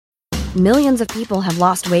Millions of people have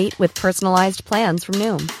lost weight with personalized plans from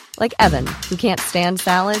Noom. Like Evan, who can't stand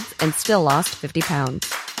salads and still lost 50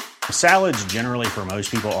 pounds. Salads generally for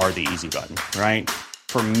most people are the easy button, right?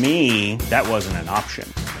 For me, that wasn't an option.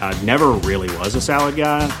 I never really was a salad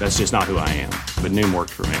guy. That's just not who I am. But Noom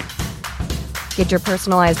worked for me. Get your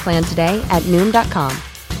personalized plan today at Noom.com.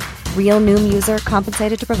 Real Noom user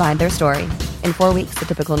compensated to provide their story. In 4 weeks, the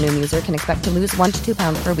typical Noom user can expect to lose 1 to 2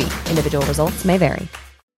 pounds per week. Individual results may vary.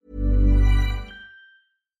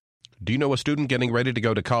 Do you know a student getting ready to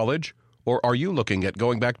go to college? Or are you looking at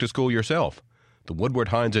going back to school yourself? The Woodward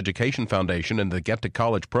Hines Education Foundation and the Get to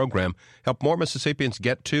College program help more Mississippians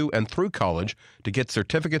get to and through college to get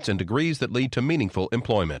certificates and degrees that lead to meaningful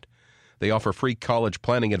employment. They offer free college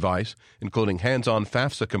planning advice, including hands-on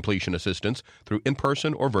FAFSA completion assistance through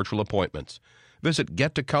in-person or virtual appointments. Visit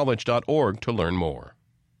gettocollege.org to learn more.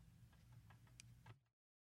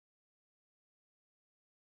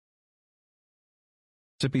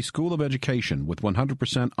 Mississippi School of Education with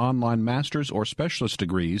 100% online master's or specialist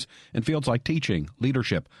degrees in fields like teaching,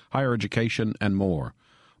 leadership, higher education, and more.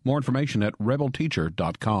 More information at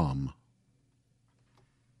rebelteacher.com.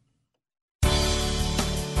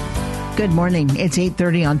 Good morning. It's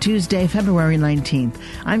 8:30 on Tuesday, February 19th.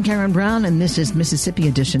 I'm Karen Brown, and this is Mississippi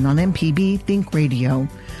Edition on MPB Think Radio.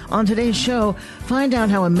 On today's show, find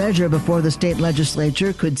out how a measure before the state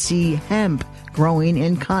legislature could see hemp growing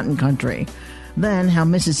in cotton country. Then, how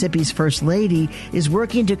Mississippi's First Lady is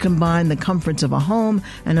working to combine the comforts of a home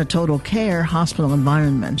and a total care hospital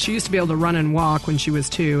environment. She used to be able to run and walk when she was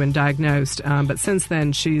 2 and diagnosed, but since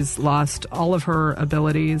then she's lost all of her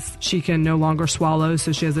abilities. She can no longer swallow,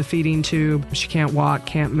 so she has a feeding tube. She can't walk,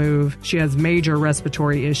 can't move. She has major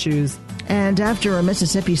respiratory issues. And after a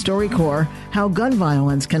Mississippi StoryCorps, how gun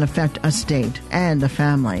violence can affect a state and a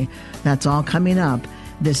family. That's all coming up.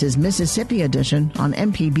 This is Mississippi Edition on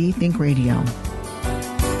MPB Think Radio.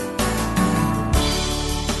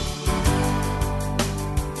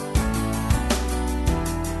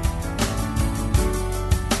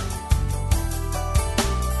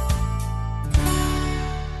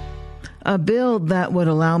 A bill that would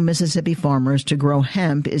allow Mississippi farmers to grow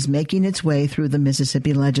hemp is making its way through the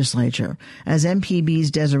Mississippi legislature. As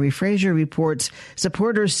MPB's Desiree Frazier reports,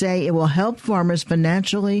 supporters say it will help farmers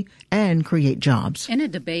financially and create jobs. In a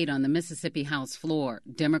debate on the Mississippi House floor,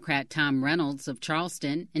 Democrat Tom Reynolds of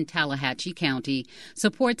Charleston in Tallahatchie County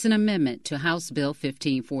supports an amendment to House Bill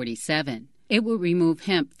 1547. It would remove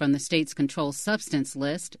hemp from the state's controlled substance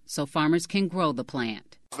list so farmers can grow the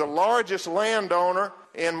plant. The largest landowner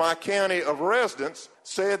in my county of residence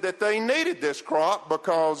said that they needed this crop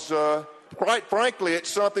because, quite frankly, it's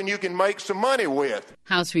something you can make some money with.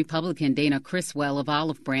 House Republican Dana Criswell of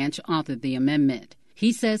Olive Branch authored the amendment.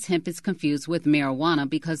 He says hemp is confused with marijuana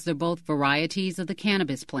because they're both varieties of the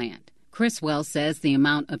cannabis plant. Criswell says the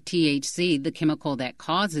amount of THC, the chemical that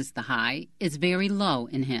causes the high, is very low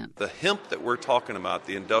in hemp. The hemp that we're talking about,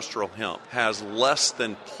 the industrial hemp, has less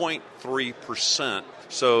than 0.3%,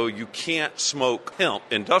 so you can't smoke hemp,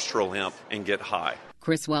 industrial hemp, and get high.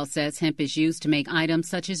 Criswell says hemp is used to make items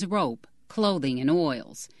such as rope, clothing, and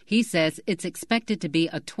oils. He says it's expected to be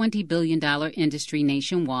a $20 billion industry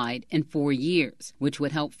nationwide in 4 years, which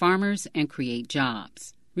would help farmers and create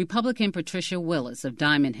jobs. Republican Patricia Willis of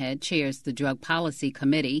Diamond Head chairs the Drug Policy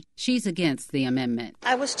Committee. She's against the amendment.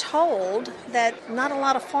 I was told that not a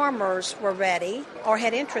lot of farmers were ready or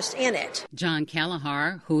had interest in it. John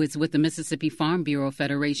Callahar, who is with the Mississippi Farm Bureau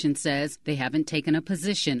Federation, says they haven't taken a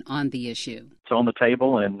position on the issue. It's on the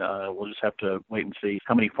table, and we'll just have to wait and see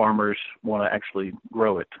how many farmers want to actually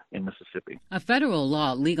grow it in Mississippi. A federal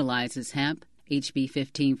law legalizes hemp. HB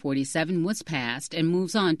 1547 was passed and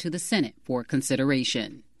moves on to the Senate for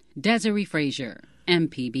consideration. Desiree Frazier,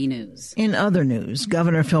 MPB News. In other news,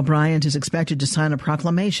 Governor Phil Bryant is expected to sign a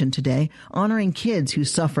proclamation today honoring kids who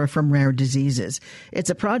suffer from rare diseases. It's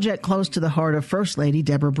a project close to the heart of First Lady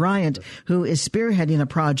Deborah Bryant, who is spearheading a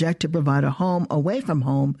project to provide a home away from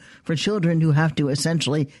home for children who have to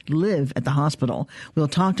essentially live at the hospital. We'll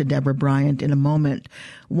talk to Deborah Bryant in a moment.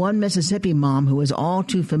 One Mississippi mom who is all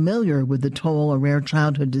too familiar with the toll a rare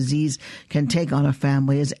childhood disease can take on a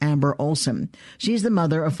family is Amber Olson. She's the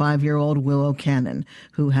mother of 5-year-old Willow Cannon,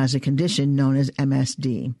 who has a condition known as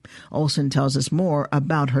MSD. Olson tells us more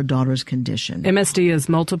about her daughter's condition. MSD is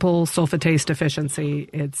multiple sulfatase deficiency.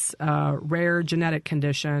 It's a rare genetic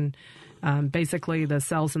condition. Basically, the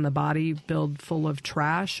cells in the body build full of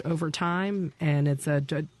trash over time, and it's a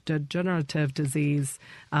degenerative disease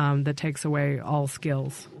that takes away all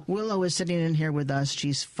skills. Willow is sitting in here with us.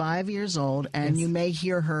 She's 5 years old, and Yes. you may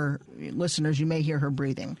hear her, listeners, you may hear her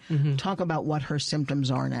breathing. Mm-hmm. Talk about what her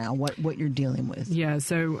symptoms are now, what you're dealing with. Yeah,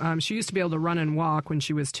 so she used to be able to run and walk when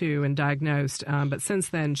she was 2 and diagnosed, but since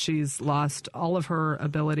then she's lost all of her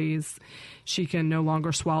abilities. She can no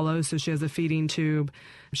longer swallow, so she has a feeding tube.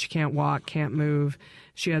 She can't walk, can't move.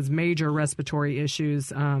 She has major respiratory issues,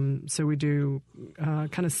 so we do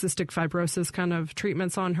kind of cystic fibrosis kind of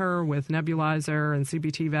treatments on her with nebulizer and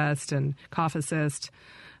CBT vest and cough assist,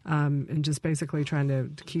 and just basically trying to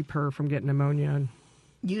keep her from getting pneumonia.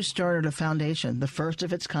 You started a foundation, the first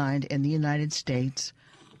of its kind in the United States.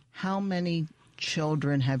 How many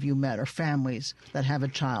children have you met or families that have a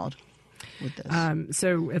child with this?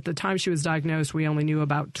 So at the time she was diagnosed, we only knew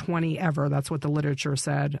about 20 ever. That's what the literature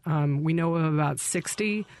said. We know of about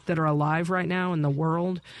 60 that are alive right now in the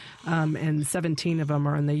world, and 17 of them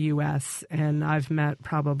are in the U.S., and I've met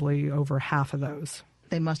probably over half of those.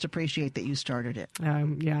 They must appreciate that you started it.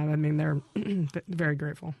 Yeah, I mean, they're very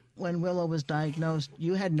grateful. When Willow was diagnosed,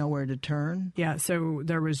 you had nowhere to turn. Yeah, so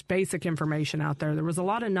there was basic information out there. There was a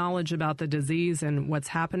lot of knowledge about the disease and what's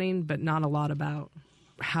happening, but not a lot about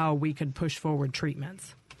how we could push forward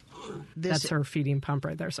treatments. That's her feeding pump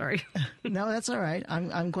right there, sorry. No, that's all right.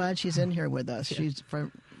 I'm glad she's in here with us. Yeah. She's,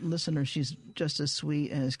 for listeners, she's just as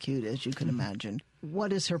sweet and as cute as you can imagine.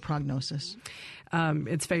 What is her prognosis?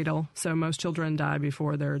 It's fatal, so most children die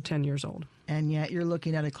before they're 10 years old. And yet you're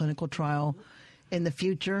looking at a clinical trial in the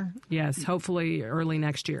future? Yes, hopefully early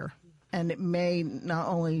next year. And it may not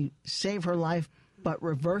only save her life, but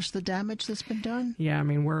reverse the damage that's been done? Yeah, I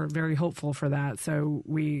mean, we're very hopeful for that. So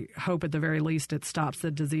we hope at the very least it stops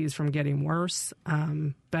the disease from getting worse.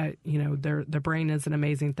 But, you know, the brain is an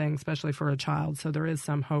amazing thing, especially for a child. So there is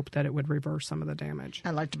some hope that it would reverse some of the damage.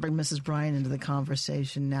 I'd like to bring Mrs. Bryant into the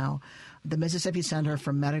conversation now. The Mississippi Center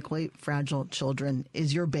for Medically Fragile Children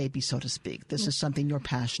is your baby, so to speak. This is something you're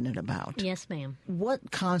passionate about. Yes, ma'am.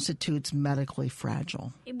 What constitutes medically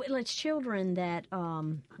fragile? Well, it's children that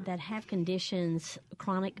have conditions,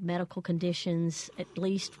 chronic medical conditions, at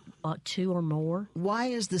least 2 or more. Why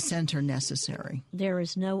is the center necessary? There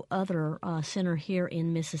is no other center here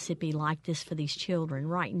in Mississippi like this for these children.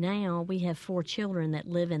 Right now, we have 4 children that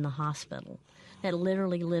live in the hospital, that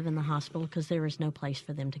literally live in the hospital because there is no place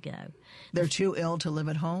for them to go. They're too ill to live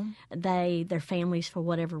at home? Their families, for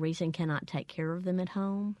whatever reason, cannot take care of them at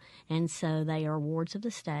home, and so they are wards of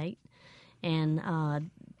the state.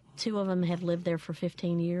 And 2 of them have lived there for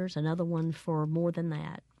 15 years, another one for more than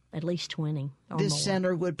that, at least 20 or This more.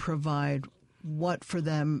 center would provide what for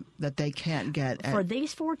them that they can't get? For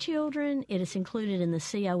these 4 children, it is included in the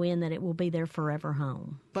CON that it will be their forever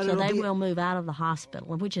home. But so they will move out of the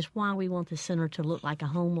hospital, which is why we want the center to look like a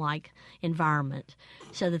home-like environment,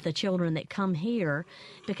 so that the children that come here,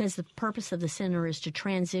 because the purpose of the center is to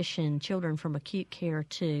transition children from acute care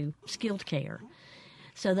to skilled care.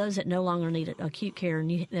 So those that no longer need acute care,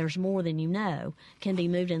 and there's more than you know, can be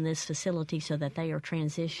moved in this facility so that they are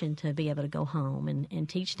transitioned to be able to go home and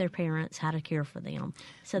teach their parents how to care for them,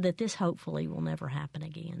 so that this hopefully will never happen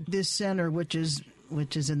again. This center, which is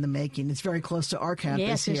in the making, it's very close to our campus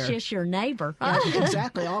yes, here. Yes, it's just your neighbor. Yeah,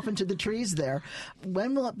 exactly, off into the trees there.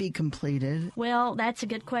 When will it be completed? Well, that's a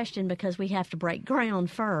good question because we have to break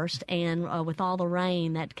ground first, and with all the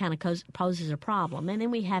rain, that kind of poses a problem. And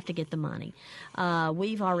then we have to get the money.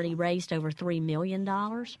 We've already raised over $3 million,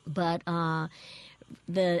 but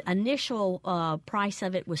the initial price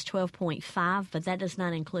of it was $12.5, but that does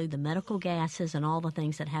not include the medical gases and all the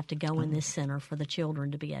things that have to go in this center for the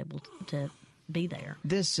children to be able to be there.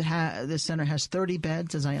 This center has 30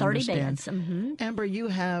 beds, as I 30 understand. beds. Mm-hmm.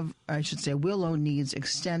 Amber, Willow needs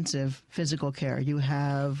extensive physical care. You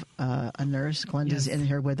have a nurse. Glenda's in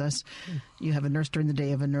here with us. You have a nurse during the day.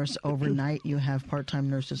 You have a nurse overnight. You have part-time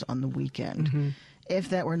nurses on the weekend. Mm-hmm.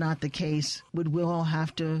 If that were not the case, would Willow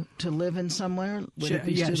have to live in somewhere? Would it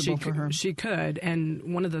be suitable for her? She could.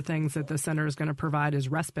 And one of the things that the center is going to provide is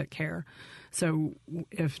respite care. So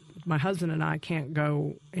if my husband and I can't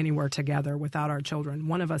go anywhere together without our children,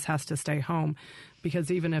 one of us has to stay home,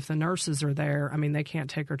 because even if the nurses are there, I mean, they can't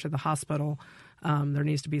take her to the hospital. There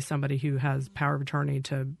needs to be somebody who has power of attorney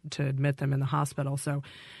to admit them in the hospital. So,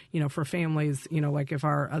 for families, like if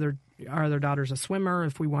our other daughter's a swimmer,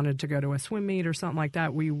 if we wanted to go to a swim meet or something like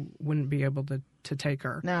that, we wouldn't be able to take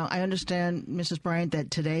her. Now, I understand, Mrs. Bryant,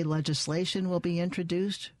 that today legislation will be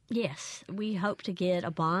introduced. Yes, we hope to get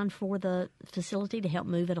a bond for the facility to help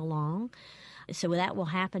move it along. So that will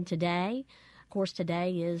happen today. Of course,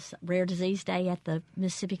 today is Rare Disease Day at the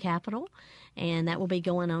Mississippi Capitol, and that will be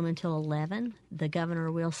going on until 11. The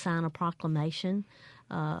governor will sign a proclamation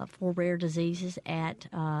for rare diseases at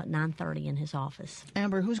 9:30 in his office.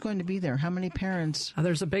 Amber, who's going to be there? How many parents?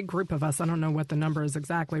 There's a big group of us. I don't know what the number is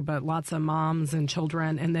exactly, but lots of moms and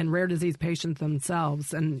children, and then rare disease patients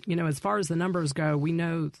themselves. And, as far as the numbers go, we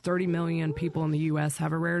know 30 million people in the U.S.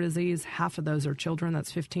 have a rare disease. Half of those are children.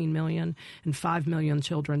 That's 15 million. And 5 million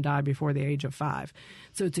children die before the age of 5.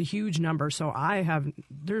 So it's a huge number. So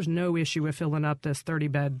there's no issue with filling up this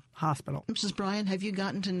 30-bed hospital. Mrs. Bryant, have you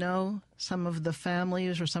gotten to know some of the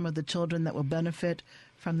families or some of the children that will benefit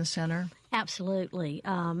from the center? Absolutely.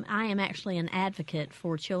 I am actually an advocate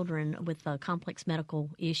for children with complex medical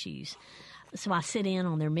issues. So I sit in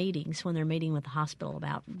on their meetings when they're meeting with the hospital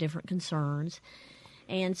about different concerns.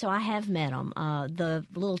 And so I have met them. The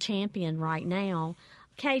little champion right now,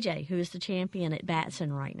 KJ, who is the champion at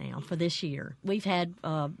Batson right now for this year. We've had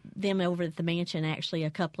them over at the mansion actually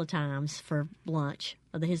a couple of times for lunch.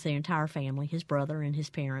 Their entire family, his brother and his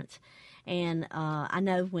parents. And I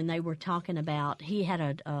know when they were talking about, he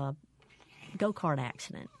had a go-kart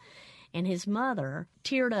accident. And his mother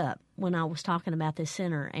teared up when I was talking about this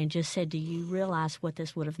center and just said, do you realize what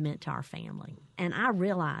this would have meant to our family? And I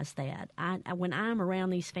realize that. When I'm around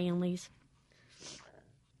these families,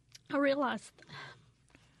 I realize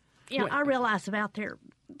about their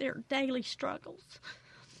daily struggles.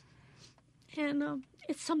 And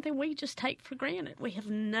it's something we just take for granted. We have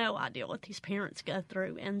no idea what these parents go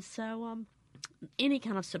through. And so any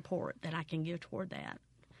kind of support that I can give toward that,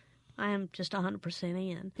 I am just 100%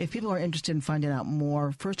 in. If people are interested in finding out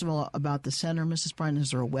more, first of all, about the center, Mrs. Bryant,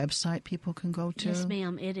 is there a website people can go to? Yes,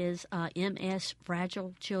 ma'am. It is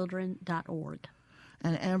msfragilechildren.org.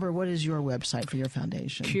 And Amber, what is your website for your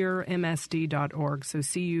foundation? CureMSD.org, so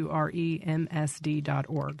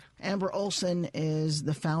CUREMSD.org. Amber Olson is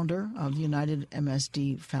the founder of the United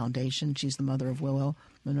MSD Foundation. She's the mother of Willow.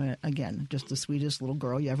 Again, just the sweetest little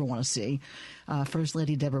girl you ever want to see. First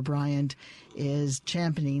Lady Deborah Bryant is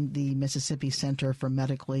championing the Mississippi Center for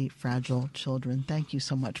Medically Fragile Children. Thank you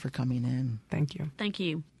so much for coming in. Thank you. Thank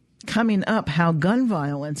you. Coming up, how gun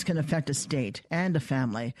violence can affect a state and a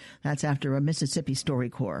family. That's after a Mississippi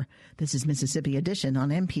StoryCorps. This is Mississippi Edition on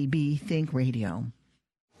MPB Think Radio.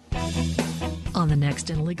 On the next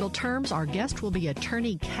In Legal Terms, our guest will be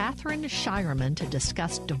attorney Catherine Shireman to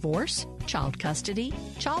discuss divorce, child custody,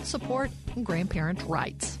 child support, and grandparent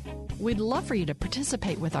rights. We'd love for you to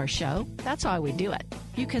participate with our show. That's why we do it.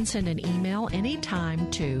 You can send an email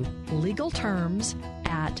anytime to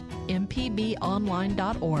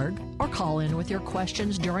legalterms@mpbonline.org or call in with your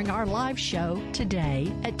questions during our live show today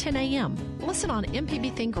at 10 a.m. Listen on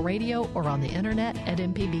MPB Think Radio or on the internet at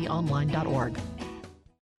mpbonline.org.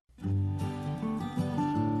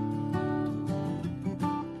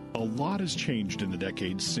 A lot has changed in the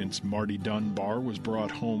decades since Marty Dunbar was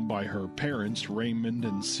brought home by her parents, Raymond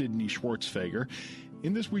and Sidney Schwartzfeger.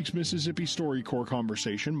 In this week's Mississippi StoryCorps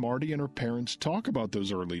conversation, Marty and her parents talk about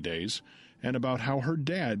those early days and about how her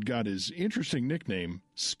dad got his interesting nickname,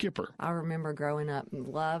 Skipper. I remember growing up and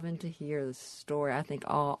loving to hear the story, I think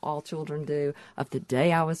all children do, of the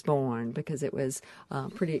day I was born, because it was a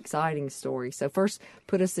pretty exciting story. So first,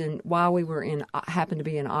 put us in why we happened to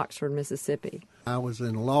be in Oxford, Mississippi. I was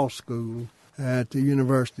in law school at the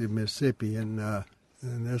University of Mississippi, and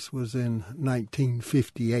this was in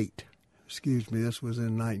 1958. Excuse me, this was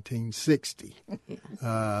in 1960.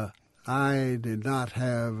 I did not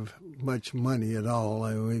have much money at all.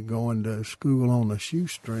 I was going to school on a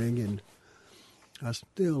shoestring, and I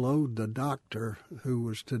still owed the doctor who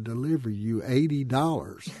was to deliver you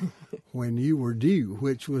 $80 when you were due,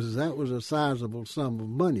 that was a sizable sum of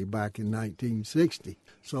money back in 1960.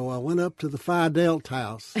 So I went up to the Phi Delta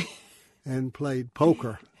house and played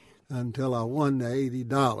poker until I won the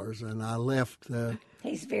 $80, and I left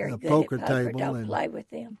He's very the good poker at poker. table Don't and play with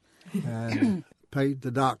him. And paid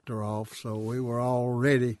the doctor off, so we were all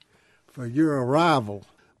ready for your arrival.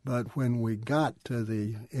 But when we got to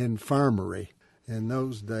the infirmary, in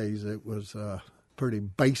those days it was pretty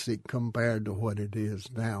basic compared to what it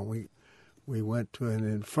is now. We went to an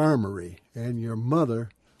infirmary, and your mother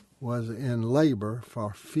was in labor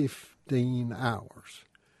for 15 hours.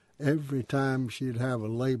 Every time she'd have a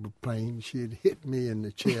labor pain, she'd hit me in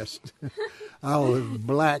the chest. I was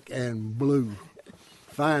black and blue.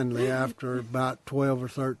 Finally, after about 12 or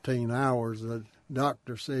 13 hours, the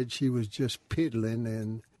doctor said she was just piddling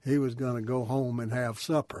and he was going to go home and have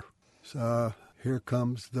supper. So here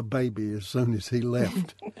comes the baby as soon as he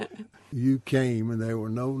left. You came and there were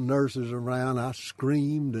no nurses around. I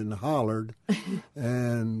screamed and hollered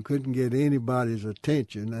and couldn't get anybody's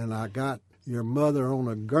attention, and I got your mother on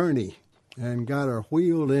a gurney and got her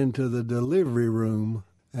wheeled into the delivery room,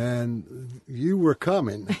 and you were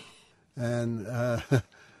coming. And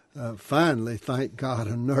finally, thank God,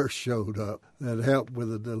 a nurse showed up that helped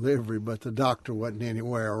with the delivery, but the doctor wasn't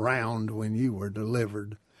anywhere around when you were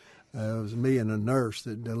delivered. It was me and a nurse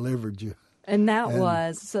that delivered you. And that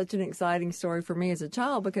was such an exciting story for me as a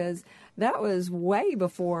child, because that was way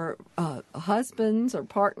before husbands or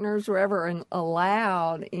partners were ever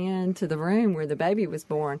allowed into the room where the baby was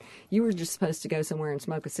born. You were just supposed to go somewhere and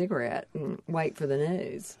smoke a cigarette and wait for the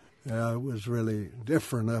news. Yeah, it was really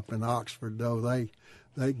different up in Oxford, though.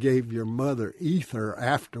 They gave your mother ether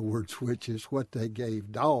afterwards, which is what they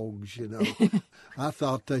gave dogs, you know. I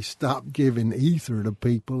thought they stopped giving ether to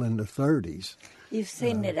people in the 30s. You've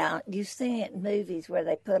seen it in movies where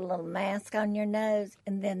they put a little mask on your nose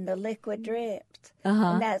and then the liquid drips.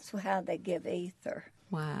 And that's how they give ether.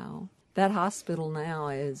 Wow. That hospital now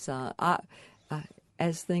is,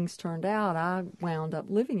 as things turned out, I wound up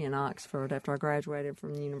living in Oxford after I graduated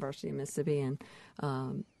from the University of Mississippi,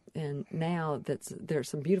 and now there's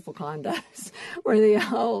some beautiful condos where the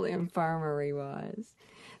whole infirmary was.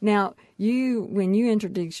 Now, when you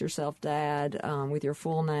introduce yourself, Dad, with your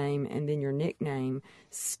full name and then your nickname,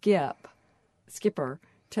 Skipper,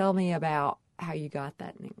 tell me about how you got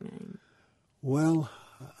that nickname. Well,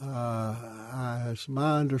 it's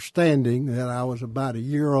my understanding that I was about a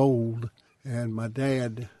year old, and my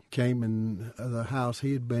dad came in the house.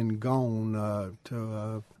 He had been gone to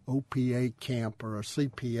a OPA camp or a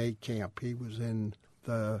CPA camp. He was in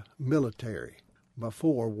the military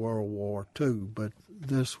before World War II, but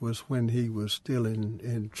this was when he was still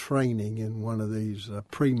in training in one of these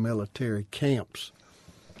pre-military camps.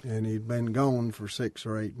 And he'd been gone for 6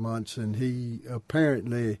 or 8 months, and he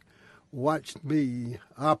apparently watched me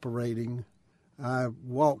operating. I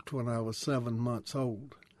walked when I was 7 months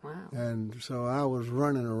old. Wow. And so I was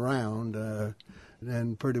running around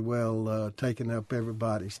and pretty well taking up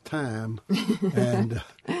everybody's time. and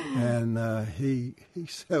he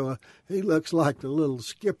said, he looks like the little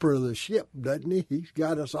skipper of the ship, doesn't he? He's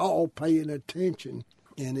got us all paying attention.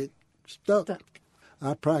 And it stuck.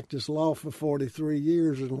 I practiced law for 43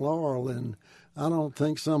 years in Laurel, and I don't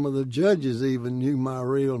think some of the judges even knew my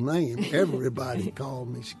real name. Everybody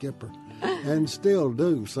called me Skipper, and still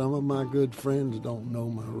do. Some of my good friends don't know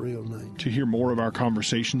my real name. To hear more of our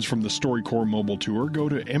conversations from the StoryCorps Mobile Tour, go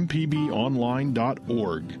to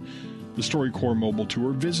mpbonline.org. The StoryCorps Mobile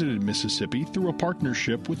Tour visited Mississippi through a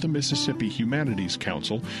partnership with the Mississippi Humanities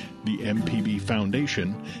Council, the MPB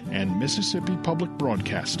Foundation, and Mississippi Public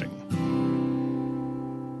Broadcasting.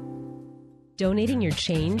 Donating your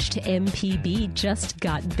change to MPB just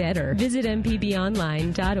got better. Visit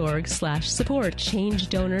mpbonline.org/support. Change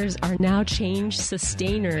donors are now change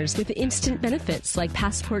sustainers with instant benefits like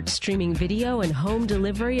passport streaming video and home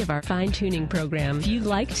delivery of our fine-tuning program. If you'd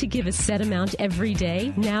like to give a set amount every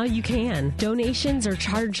day, now you can. Donations are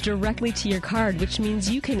charged directly to your card, which means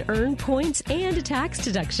you can earn points and a tax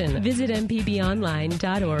deduction. Visit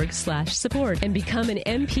mpbonline.org/support and become an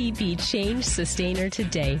MPB change sustainer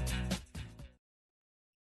today.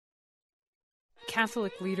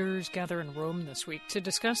 Catholic leaders gather in Rome this week to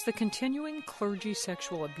discuss the continuing clergy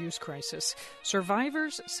sexual abuse crisis.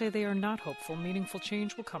 Survivors say they are not hopeful meaningful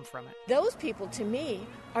change will come from it. Those people, to me,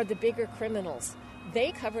 are the bigger criminals.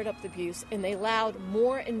 They covered up the abuse, and they allowed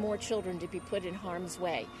more and more children to be put in harm's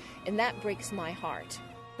way, and that breaks my heart.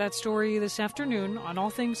 That story this afternoon on All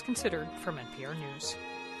Things Considered from NPR News.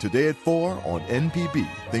 Today at 4 on NPB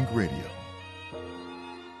Think Radio.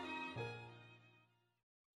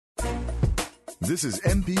 This is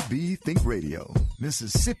MPB Think Radio.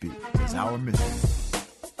 Mississippi is our mission.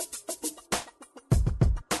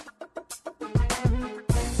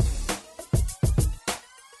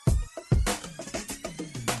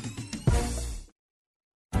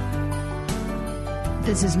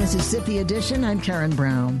 This is Mississippi Edition. I'm Karen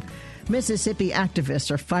Brown. Mississippi activists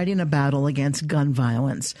are fighting a battle against gun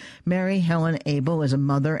violence. Mary Helen Abel is a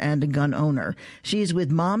mother and a gun owner. She's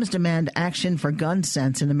with Moms Demand Action for Gun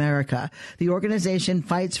Sense in America. The organization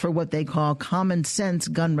fights for what they call common sense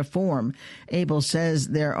gun reform. Abel says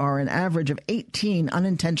there are an average of 18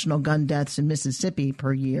 unintentional gun deaths in Mississippi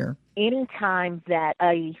per year. Anytime that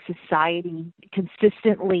a society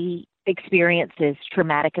consistently experiences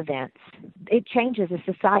traumatic events, it changes a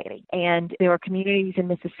society. And there are communities in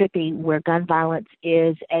Mississippi where gun violence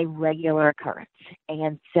is a regular occurrence.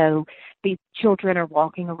 And so these children are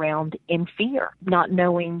walking around in fear, not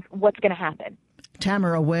knowing what's going to happen.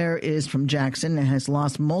 Tamara Ware is from Jackson and has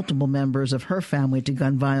lost multiple members of her family to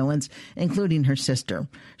gun violence, including her sister.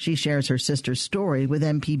 She shares her sister's story with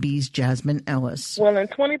MPB's Jasmine Ellis. Well, in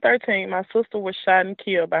 2013, my sister was shot and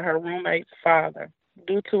killed by her roommate's father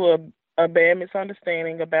due to a a bad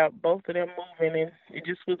misunderstanding about both of them moving, and it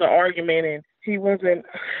just was an argument, and he was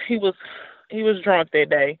drunk that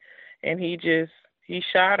day, and he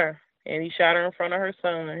shot her, and he shot her in front of her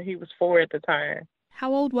son. He was 4 at the time.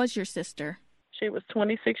 How old was your sister? She was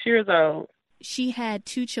 26 years old. She had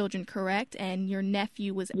 2 children, correct? And your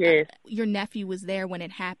nephew was there when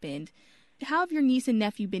it happened. How have your niece and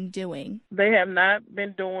nephew been doing? They have not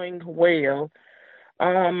been doing well.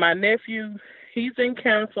 My nephew, he's in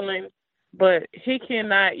counseling, but he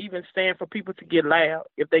cannot even stand for people to get loud.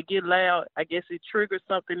 If they get loud, I guess it triggers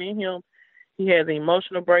something in him. He has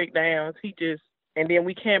emotional breakdowns. And then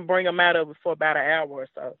we can't bring him out of it for about an hour or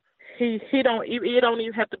so. It don't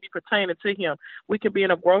even have to be pertaining to him. We could be in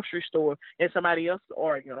a grocery store and somebody else is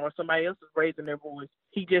arguing or somebody else is raising their voice.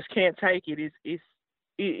 He just can't take it. It's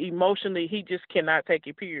emotionally, he just cannot take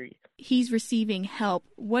it, period. He's receiving help.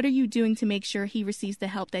 What are you doing to make sure he receives the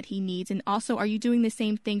help that he needs? And also, are you doing the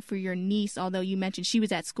same thing for your niece, although you mentioned she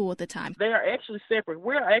was at school at the time? They are actually separate.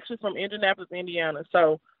 We're actually from Indianapolis, Indiana.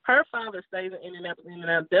 So her father stays in Indianapolis,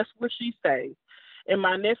 Indiana. That's where she stays. And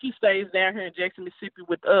my nephew stays down here in Jackson, Mississippi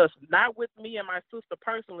with us, not with me and my sister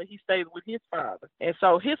personally. He stays with his father. And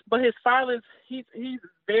so his father, he's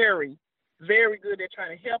very, very good at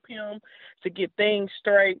trying to help him to get things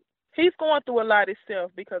straight. He's going through a lot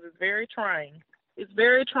himself because it's very trying. It's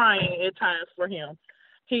very trying at times for him.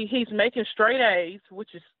 He's making straight A's,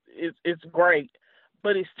 which is great,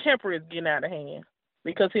 but his temper is getting out of hand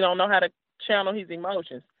because he don't know how to channel his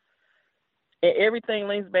emotions. And everything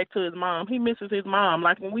leans back to his mom. He misses his mom.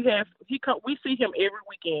 Like when we see him every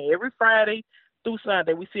weekend, every Friday through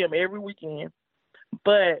Sunday. We see him every weekend.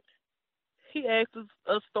 But he asks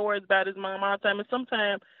us stories about his mom all the time. And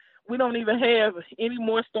sometimes we don't even have any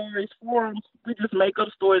more stories for him. We just make up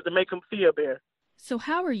stories to make him feel better. So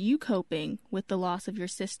how are you coping with the loss of your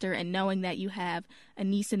sister and knowing that you have a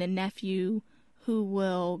niece and a nephew who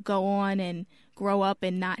will go on and grow up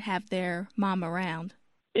and not have their mom around?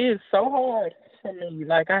 It's so hard for me.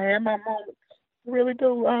 Like, I have my moments. Really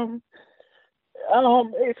do. It's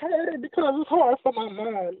hard because it's hard for my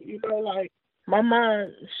mom. You know, like, my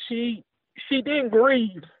mom, she didn't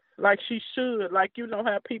grieve like she should. Like, you know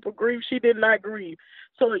how people grieve. She did not grieve.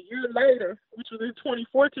 So a year later, which was in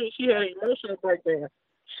 2014, she had an emotional breakdown.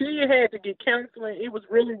 She had to get counseling. It was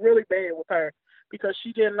really, really bad with her because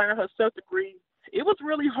she didn't allow herself to grieve. It was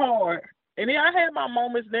really hard. And then I had my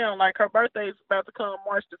moments now, like her birthday is about to come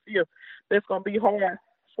March the 5th. That's going to be hard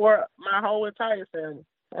for my whole entire family.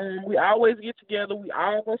 We always get together. We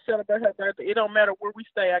all going to celebrate her birthday. It don't matter where we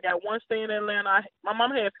stay. I got one stay in Atlanta. My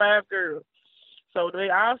mom had 5 girls. So they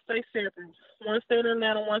all stay separate. One stay in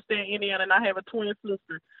Atlanta, one stay in Indiana, and I have a twin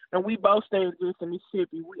sister. And we both stay in Jackson,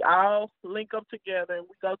 Mississippi. We all link up together, and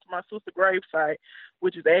we go to my sister's gravesite,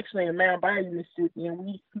 which is actually in Mount Bayou, Mississippi. And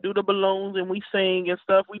we do the balloons, and we sing and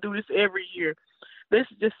stuff. We do this every year. This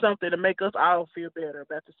is just something to make us all feel better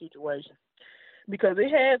about the situation. Because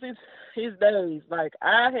it has its days. Like,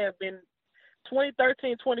 I have been,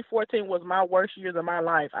 2013, 2014 was my worst years of my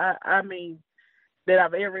life. I mean, that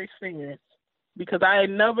I've ever experienced. Because I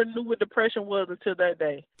never knew what depression was until that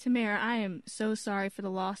day. Tamara, I am so sorry for the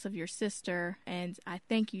loss of your sister, and I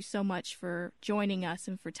thank you so much for joining us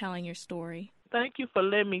and for telling your story. Thank you for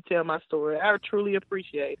letting me tell my story. I truly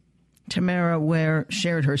appreciate it. Tamara Ware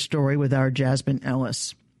shared her story with our Jasmine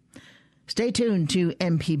Ellis. Stay tuned to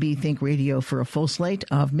MPB Think Radio for a full slate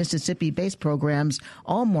of Mississippi-based programs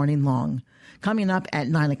all morning long. Coming up at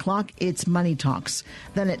 9 o'clock, it's Money Talks.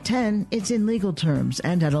 Then at 10, it's In Legal Terms.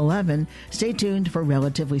 And at 11, stay tuned for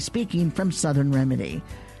Relatively Speaking from Southern Remedy.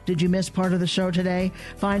 Did you miss part of the show today?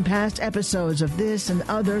 Find past episodes of this and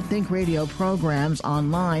other Think Radio programs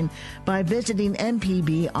online by visiting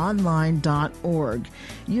mpbonline.org.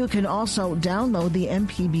 You can also download the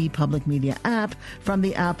MPB Public Media app from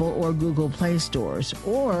the Apple or Google Play stores,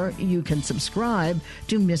 or you can subscribe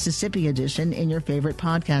to Mississippi Edition in your favorite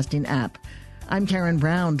podcasting app. I'm Karen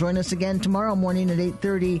Brown. Join us again tomorrow morning at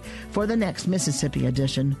 8:30 for the next Mississippi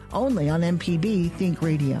Edition, only on MPB Think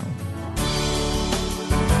Radio.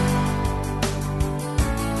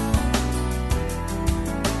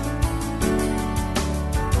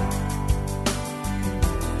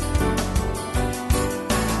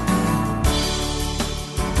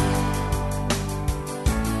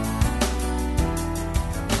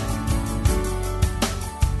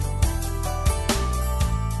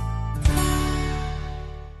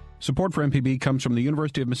 Support for MPB comes from the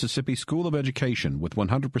University of Mississippi School of Education with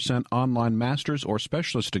 100% online master's or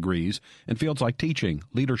specialist degrees in fields like teaching,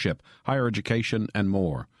 leadership, higher education, and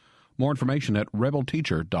more. More information at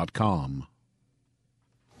rebelteacher.com.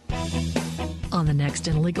 On the next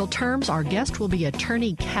In Legal Terms, our guest will be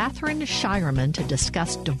attorney Catherine Shireman to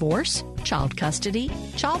discuss divorce, child custody,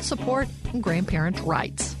 child support, and grandparent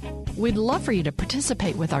rights. We'd love for you to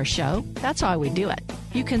participate with our show. That's why we do it.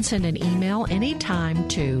 You can send an email anytime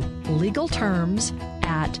to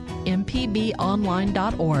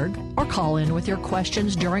legalterms@mpbonline.org or call in with your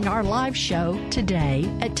questions during our live show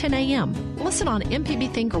today at 10 a.m. Listen on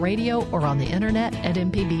MPB Think Radio or on the internet at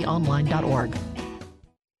mpbonline.org.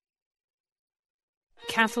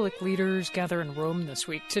 Catholic leaders gather in Rome this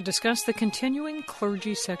week to discuss the continuing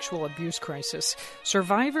clergy sexual abuse crisis.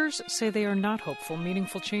 Survivors say they are not hopeful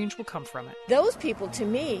meaningful change will come from it. Those people, to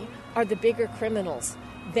me, are the bigger criminals.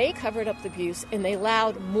 They covered up the abuse, and they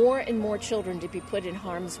allowed more and more children to be put in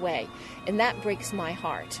harm's way. And that breaks my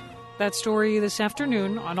heart. That story this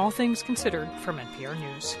afternoon on All Things Considered from NPR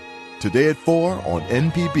News. Today at 4 on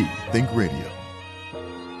NPB Think Radio.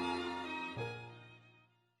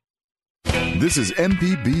 This is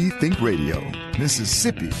MPB Think Radio.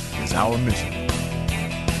 Mississippi is our mission.